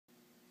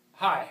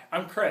Hi,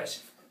 I'm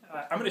Chris.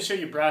 I'm going to show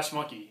you Brass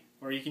Monkey,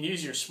 where you can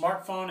use your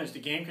smartphone as the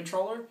game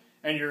controller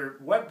and your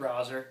web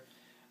browser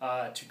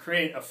to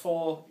create a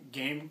full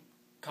game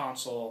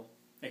console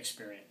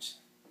experience.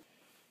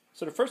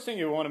 So the first thing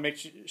you want to make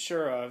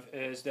sure of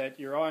is that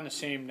you're on the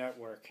same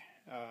network.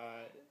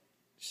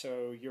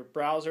 So your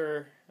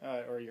browser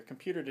or your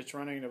computer that's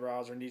running the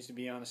browser needs to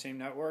be on the same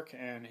network,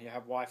 and you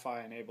have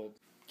Wi-Fi enabled.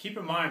 Keep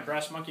in mind,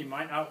 Brass Monkey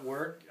might not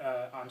work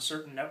on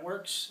certain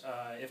networks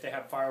if they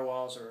have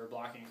firewalls or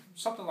blocking.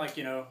 Something like,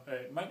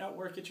 it might not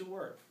work at your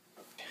work.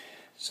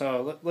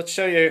 So let's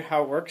show you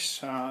how it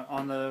works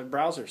on the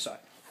browser side.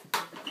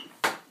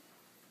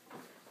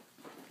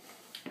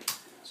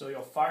 So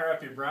you'll fire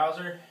up your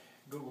browser,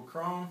 Google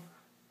Chrome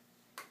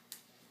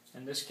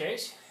in this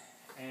case,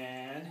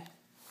 and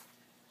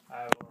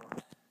I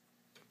will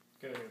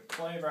go to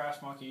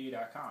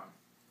playbrassmonkey.com.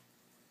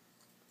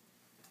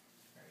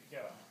 There you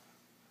go.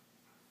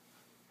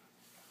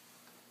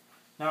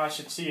 Now I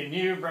should see a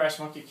new Brass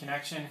Monkey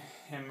connection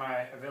in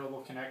my available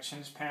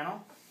connections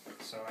panel.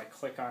 So I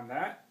click on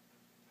that,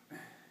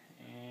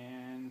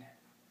 and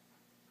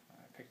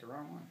I picked the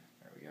wrong one.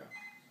 There we go.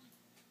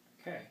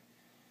 Okay,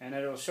 and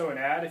it'll show an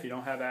ad if you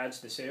don't have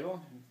ads disabled.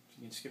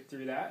 You can skip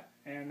through that,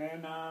 and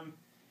then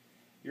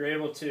you're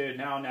able to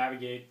now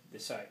navigate the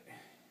site.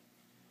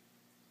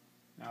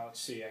 Now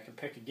let's see, I can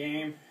pick a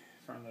game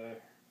from the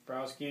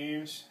browse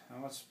games.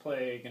 Now let's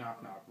play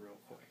Knock Knock real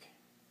quick.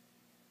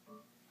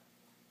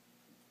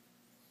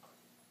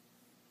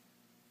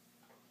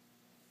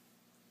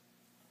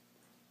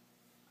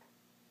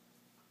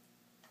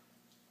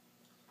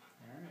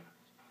 Alright,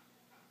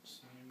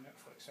 same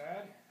Netflix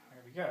ad.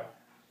 There we go.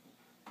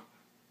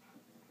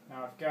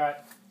 Now I've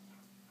got,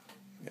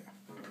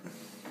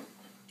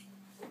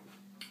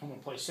 I'm going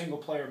to play single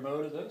player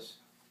mode of this.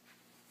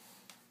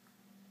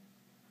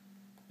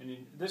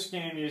 And this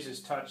game uses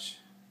touch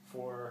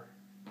for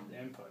the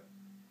input.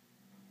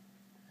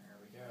 There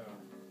we go.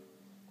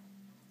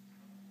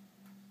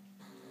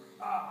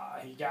 Ah,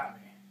 he got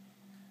me.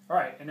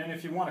 Alright, and then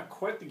if you want to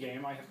quit the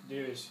game, all you have to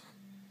do is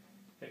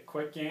hit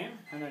quit game,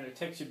 and then it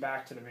takes you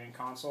back to the main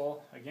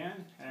console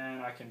again,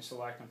 and I can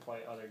select and play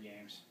other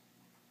games.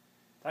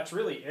 That's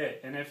really it.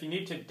 And if you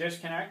need to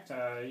disconnect,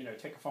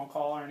 take a phone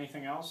call or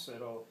anything else,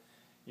 it'll,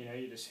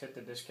 you just hit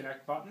the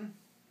disconnect button,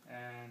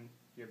 and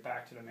you're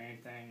back to the main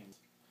thing.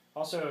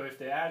 Also, if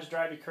the ads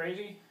drive you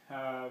crazy,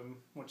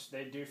 which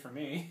they do for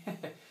me,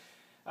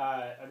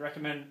 I'd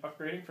recommend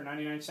upgrading for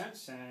 99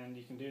 cents, and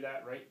you can do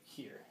that right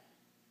here.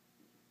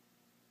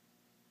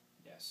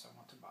 Yes, I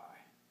want to buy.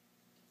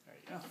 There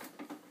you go.